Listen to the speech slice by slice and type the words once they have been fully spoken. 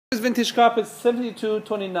This is Vintage Carpet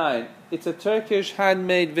 7229. It's a Turkish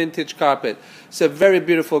handmade vintage carpet. It's a very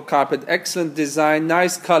beautiful carpet, excellent design,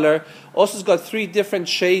 nice color. Also it's got three different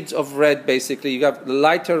shades of red basically. You got the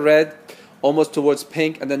lighter red, almost towards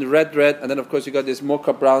pink, and then red, and then of course you got this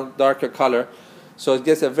mocha brown, darker color. So it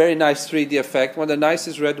gets a very nice 3D effect. One of the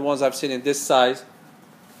nicest red ones I've seen in this size.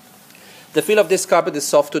 The feel of this carpet is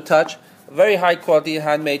soft to touch. Very high quality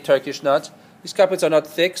handmade Turkish nuts. These carpets are not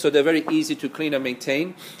thick, so they're very easy to clean and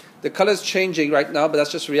maintain. The color is changing right now, but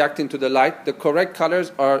that's just reacting to the light. The correct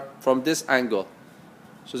colors are from this angle.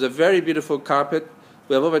 So it's a very beautiful carpet.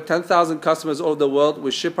 We have over 10,000 customers all over the world.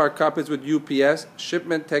 We ship our carpets with UPS.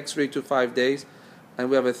 Shipment takes 3 to 5 days.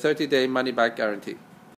 And we have a 30-day money-back guarantee.